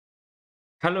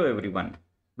Hello everyone,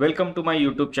 welcome to my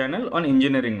YouTube channel on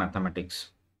engineering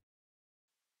mathematics.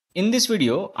 In this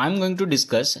video, I am going to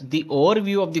discuss the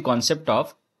overview of the concept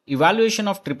of evaluation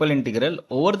of triple integral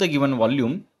over the given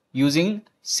volume using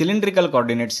cylindrical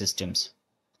coordinate systems.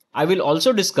 I will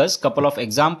also discuss couple of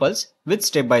examples with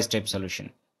step-by-step solution.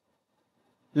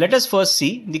 Let us first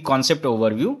see the concept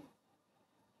overview.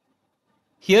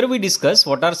 Here we discuss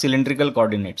what are cylindrical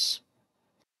coordinates.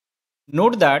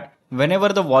 Note that whenever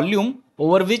the volume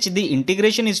over which the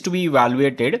integration is to be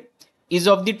evaluated is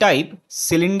of the type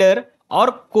cylinder or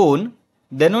cone,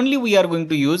 then only we are going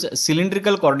to use a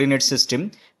cylindrical coordinate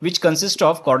system which consists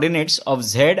of coordinates of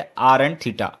z, r and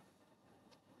theta.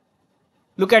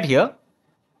 Look at here.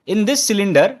 In this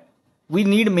cylinder, we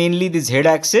need mainly the z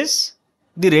axis,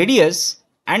 the radius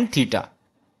and theta.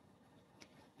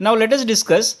 Now let us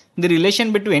discuss the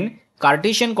relation between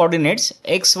Cartesian coordinates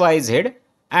x, y, z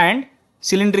and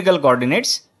cylindrical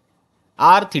coordinates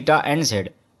r, theta and z.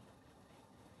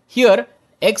 Here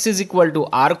x is equal to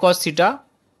r cos theta,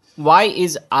 y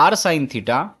is r sin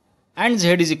theta and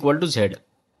z is equal to z.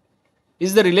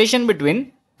 Is the relation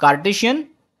between Cartesian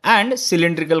and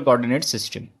cylindrical coordinate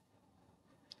system.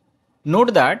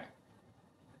 Note that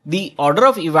the order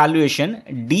of evaluation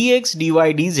dx, dy,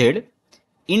 dz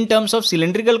in terms of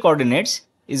cylindrical coordinates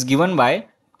is given by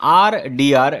r,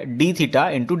 dr, d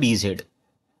theta into dz.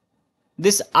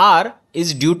 This r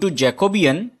is due to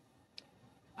Jacobian.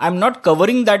 I am not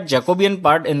covering that Jacobian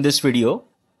part in this video,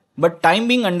 but time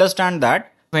being understand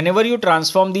that whenever you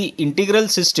transform the integral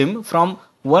system from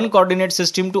one coordinate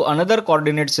system to another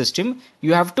coordinate system,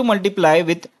 you have to multiply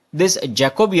with this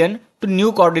Jacobian to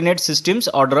new coordinate system's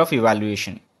order of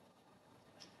evaluation.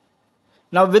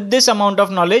 Now with this amount of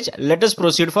knowledge, let us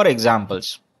proceed for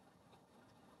examples.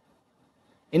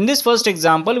 In this first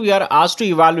example, we are asked to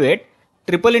evaluate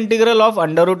triple integral of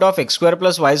under root of x square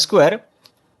plus y square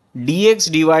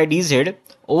dx, dy, dz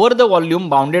over the volume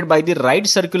bounded by the right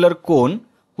circular cone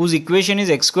whose equation is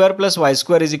x square plus y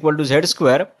square is equal to z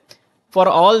square for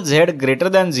all z greater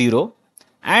than 0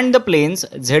 and the planes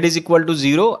z is equal to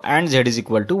 0 and z is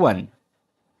equal to 1.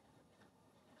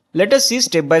 Let us see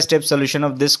step-by-step solution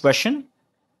of this question.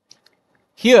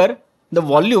 Here the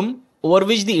volume over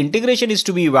which the integration is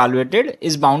to be evaluated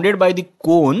is bounded by the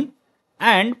cone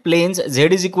and planes z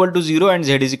is equal to 0 and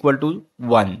z is equal to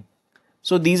 1.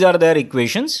 So these are their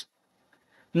equations.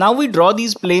 Now we draw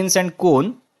these planes and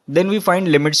cone, then we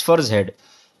find limits for z.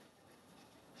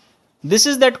 This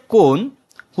is that cone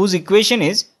whose equation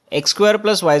is x square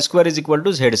plus y square is equal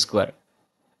to z square.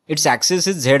 Its axis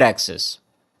is z axis.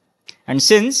 And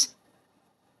since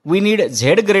we need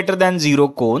z greater than 0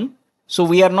 cone, so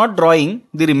we are not drawing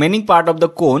the remaining part of the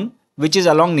cone which is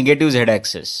along negative z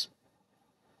axis.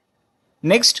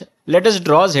 Next, let us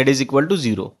draw z is equal to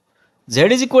 0. Z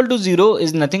is equal to 0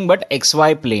 is nothing but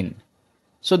xy plane.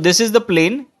 So this is the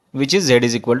plane which is z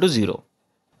is equal to 0.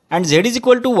 And z is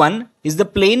equal to 1 is the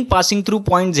plane passing through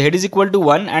point z is equal to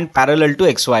 1 and parallel to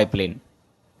xy plane.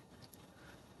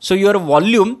 So your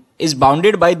volume is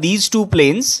bounded by these two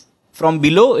planes. From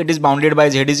below it is bounded by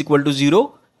z is equal to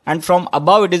 0 and from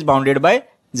above it is bounded by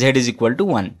z is equal to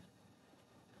 1.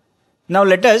 Now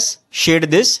let us shade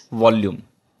this volume.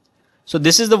 So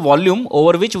this is the volume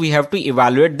over which we have to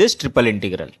evaluate this triple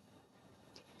integral.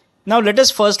 Now let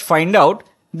us first find out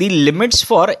the limits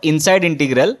for inside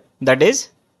integral, that is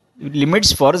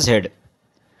limits for z.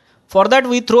 For that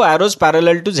we throw arrows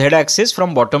parallel to z axis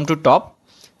from bottom to top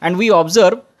and we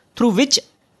observe through which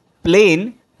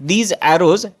plane these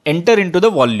arrows enter into the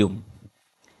volume.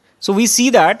 So we see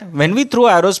that when we throw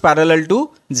arrows parallel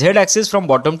to z axis from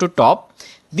bottom to top,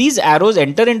 these arrows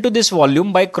enter into this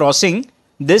volume by crossing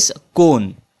this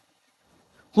cone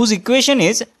whose equation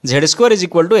is z square is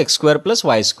equal to x square plus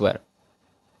y square.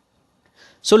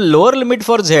 So lower limit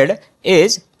for z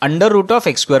is under root of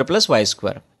x square plus y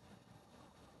square.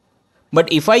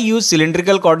 But if I use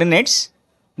cylindrical coordinates,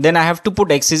 then I have to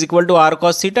put x is equal to r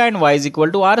cos theta and y is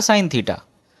equal to r sin theta.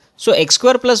 So x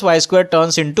square plus y square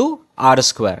turns into r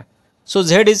square. So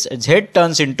z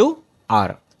turns into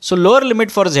r. So lower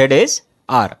limit for z is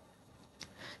r.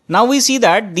 Now we see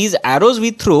that these arrows we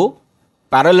throw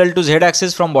parallel to z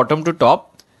axis from bottom to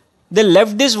top, they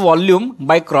left this volume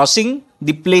by crossing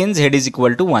the plane z is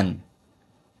equal to 1.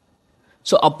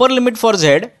 So upper limit for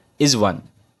z is 1.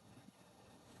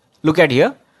 Look at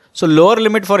here. So lower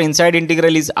limit for inside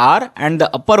integral is r and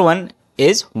the upper one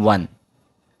is 1.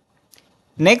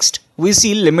 Next we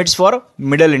see limits for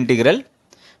middle integral.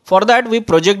 For that we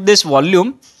project this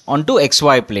volume onto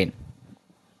xy plane.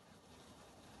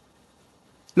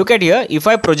 Look at here, if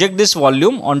I project this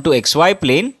volume onto xy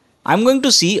plane, I am going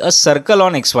to see a circle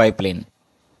on xy plane.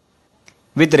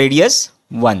 with radius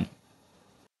 1.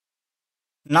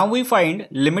 Now we find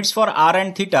limits for r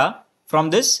and theta from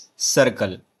this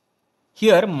circle.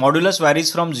 Here modulus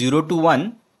varies from 0 to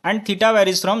 1 and theta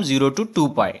varies from 0 to 2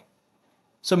 pi.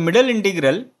 So middle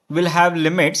integral will have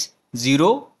limits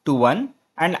 0 to 1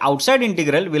 and outside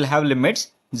integral will have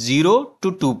limits 0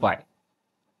 to 2 pi.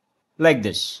 Like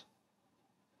this.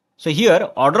 So here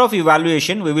order of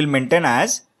evaluation we will maintain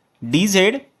as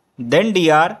dz, then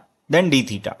dr, then d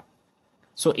theta.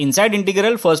 So inside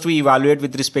integral first we evaluate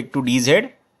with respect to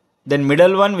dz, then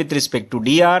middle one with respect to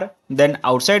dr, then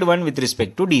outside one with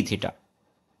respect to d theta.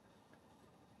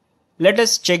 Let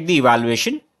us check the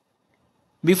evaluation.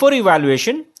 Before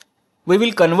evaluation, we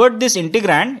will convert this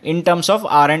integrand in terms of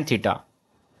r and theta.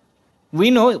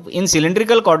 We know in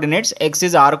cylindrical coordinates x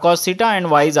is r cos theta and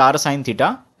y is r sin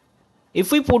theta.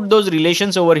 If we put those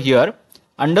relations over here,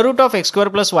 under root of x square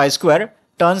plus y square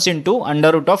turns into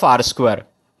under root of r square,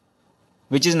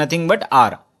 which is nothing but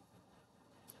r.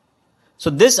 So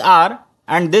this r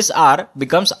and this r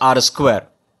becomes r square.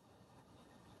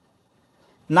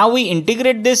 Now we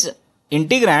integrate this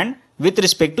integrand with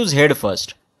respect to z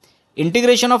first.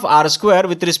 Integration of r square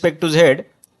with respect to z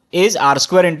is r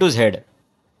square into z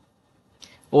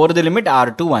over the limit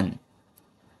r to 1.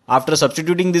 After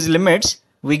substituting these limits,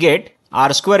 we get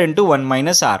r square into 1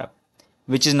 minus r,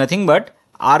 which is nothing but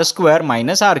r square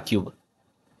minus r cube.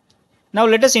 Now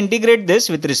let us integrate this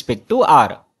with respect to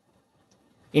r.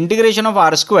 Integration of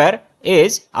r square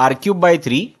is r cube by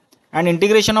 3 and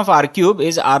integration of r cube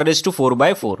is r raised to 4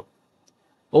 by 4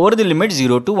 over the limit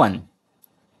 0 to 1.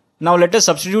 Now let us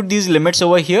substitute these limits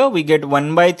over here. We get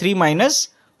 1 by 3 minus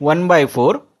 1 by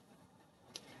 4.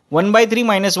 1 by 3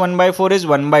 minus 1 by 4 is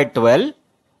 1 by 12.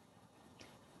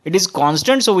 It is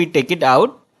constant, so we take it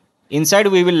out. Inside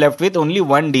we will left with only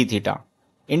 1 d theta.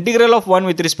 Integral of 1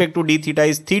 with respect to d theta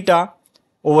is theta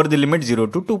over the limit 0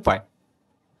 to 2 pi.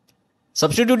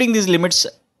 Substituting these limits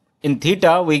in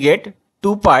theta, we get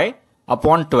 2 pi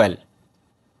upon 12.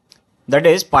 That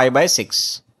is pi by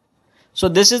 6. So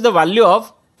this is the value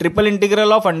of triple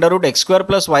integral of under root x square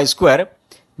plus y square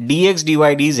dx dy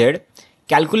dz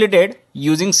calculated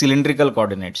using cylindrical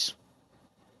coordinates.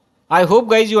 I hope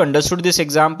guys you understood this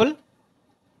example.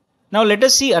 Now let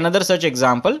us see another such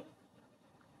example.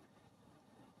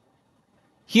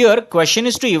 Here question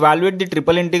is to evaluate the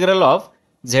triple integral of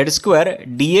z square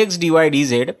dx dy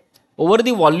dz over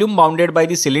the volume bounded by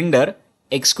the cylinder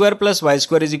x square plus y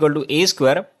square is equal to a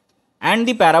square and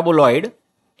the paraboloid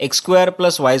x square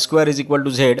plus y square is equal to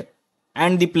z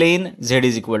and the plane z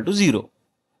is equal to 0.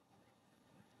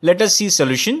 Let us see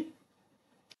solution.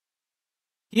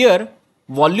 Here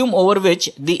volume over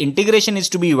which the integration is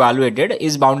to be evaluated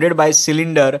is bounded by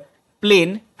cylinder,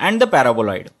 plane and the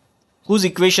paraboloid, whose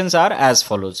equations are as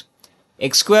follows.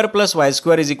 X square plus y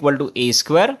square is equal to a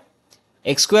square,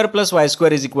 x square plus y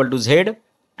square is equal to z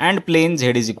and plane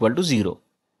z is equal to 0.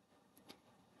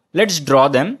 Let's draw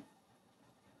them.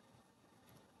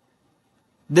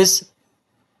 This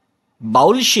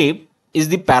bowl shape is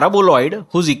the paraboloid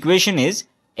whose equation is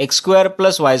x square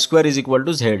plus y square is equal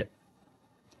to z.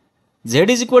 Z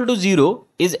is equal to 0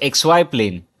 is xy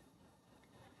plane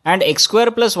and x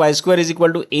square plus y square is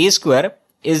equal to a square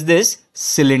is this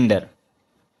cylinder.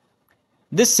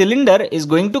 This cylinder is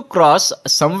going to cross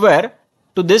somewhere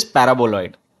to this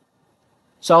paraboloid.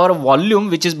 So our volume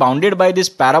which is bounded by this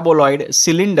paraboloid,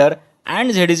 cylinder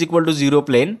and z is equal to 0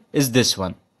 plane is this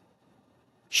one,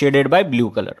 shaded by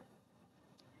blue color.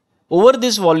 Over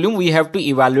this volume we have to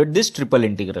evaluate this triple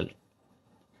integral.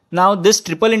 Now this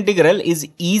triple integral is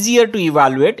easier to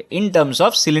evaluate in terms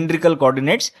of cylindrical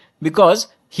coordinates because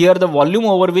here the volume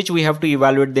over which we have to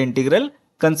evaluate the integral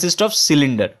consists of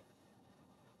cylinder.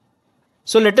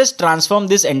 So let us transform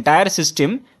this entire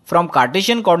system from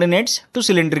Cartesian coordinates to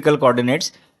cylindrical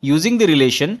coordinates using the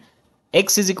relation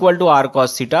x is equal to r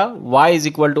cos theta, y is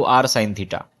equal to r sin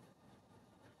theta.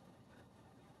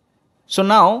 So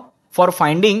now for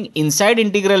finding inside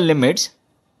integral limits,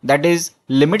 that is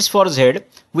limits for z,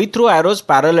 we throw arrows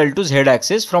parallel to z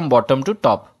axis from bottom to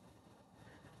top.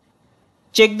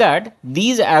 Check that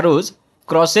these arrows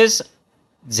crosses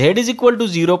z is equal to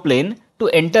 0 plane to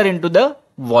enter into the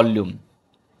volume.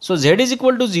 So z is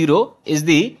equal to 0 is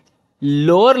the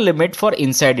lower limit for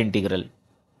inside integral.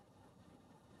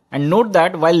 And note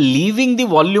that while leaving the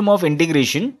volume of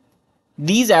integration,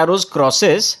 these arrows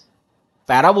crosses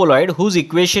paraboloid whose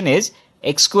equation is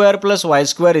x square plus y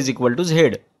square is equal to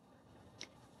z.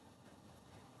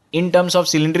 In terms of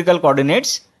cylindrical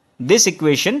coordinates, this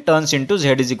equation turns into z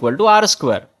is equal to r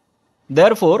square.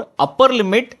 Therefore, upper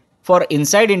limit for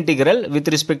inside integral with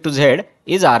respect to z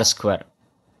is r square.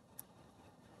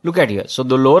 Look at here. So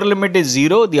the lower limit is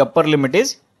 0, the upper limit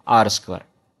is r square.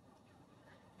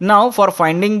 Now for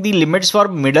finding the limits for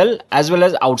middle as well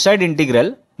as outside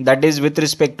integral, that is with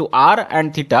respect to r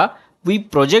and theta, we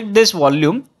project this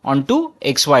volume onto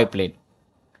xy plane.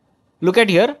 Look at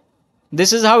here.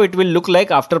 This is how it will look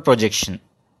like after projection.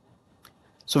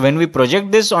 So when we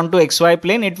project this onto xy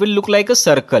plane, it will look like a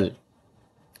circle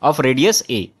of radius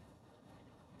a.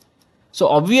 So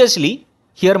obviously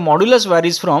here modulus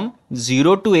varies from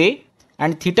 0 to a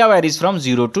and theta varies from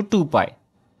 0 to 2 pi.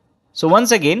 So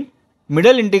once again,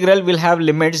 middle integral will have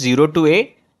limit 0 to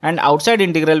a and outside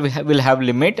integral will have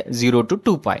limit 0 to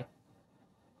 2 pi.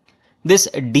 This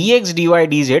dx dy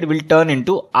dz will turn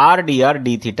into r dr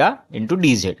d theta into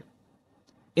dz.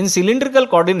 In cylindrical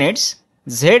coordinates,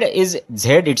 z is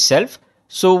z itself,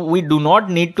 so we do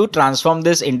not need to transform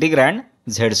this integrand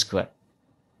z square.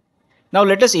 Now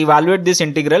let us evaluate this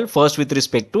integral first with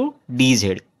respect to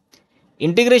dz.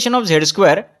 Integration of z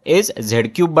square is z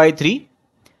cube by 3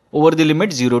 over the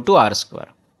limit 0 to r square.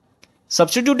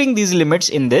 Substituting these limits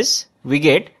in this, we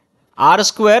get r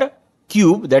square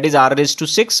cube, that is r raised to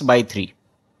 6 by 3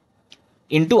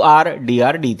 into r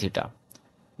dr d theta.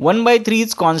 1 by 3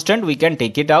 is constant, we can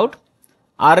take it out.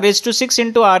 R raised to 6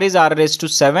 into r is r raised to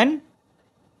 7.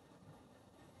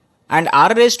 And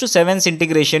r raised to 7's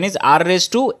integration is r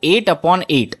raised to 8 upon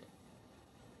 8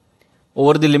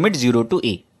 over the limit 0 to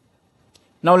a.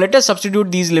 Now let us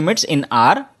substitute these limits in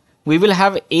r. We will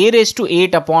have a raised to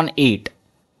 8 upon 8.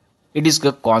 It is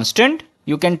a constant,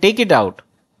 you can take it out.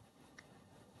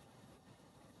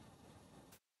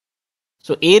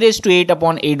 So a raised to 8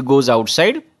 upon 8 goes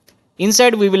outside.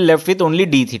 Inside we will left with only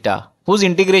d theta, whose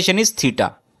integration is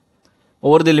theta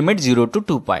over the limit 0 to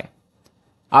 2 pi.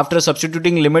 After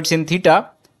substituting limits in theta,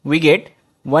 we get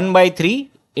 1 by 3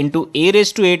 into a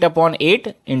raised to 8 upon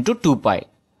 8 into 2 pi.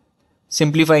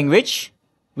 Simplifying which,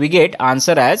 we get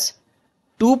answer as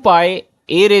 2 pi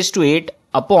a raised to 8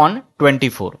 upon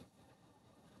 24.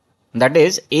 That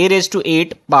is a raised to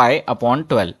 8 pi upon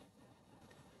 12.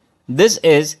 This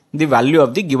is the value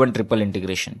of the given triple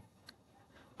integration.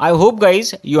 I hope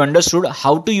guys you understood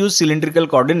how to use cylindrical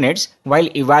coordinates while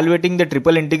evaluating the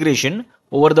triple integration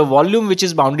over the volume which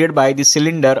is bounded by the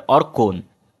cylinder or cone.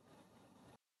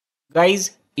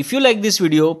 Guys, if you like this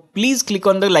video, please click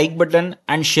on the like button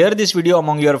and share this video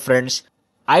among your friends.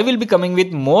 I will be coming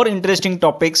with more interesting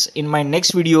topics in my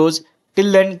next videos.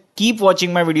 Till then, keep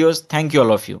watching my videos. Thank you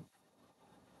all of you.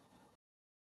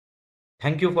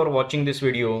 Thank you for watching this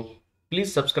video.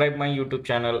 Please subscribe my YouTube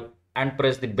channel and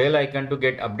press the bell icon to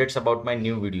get updates about my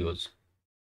new videos.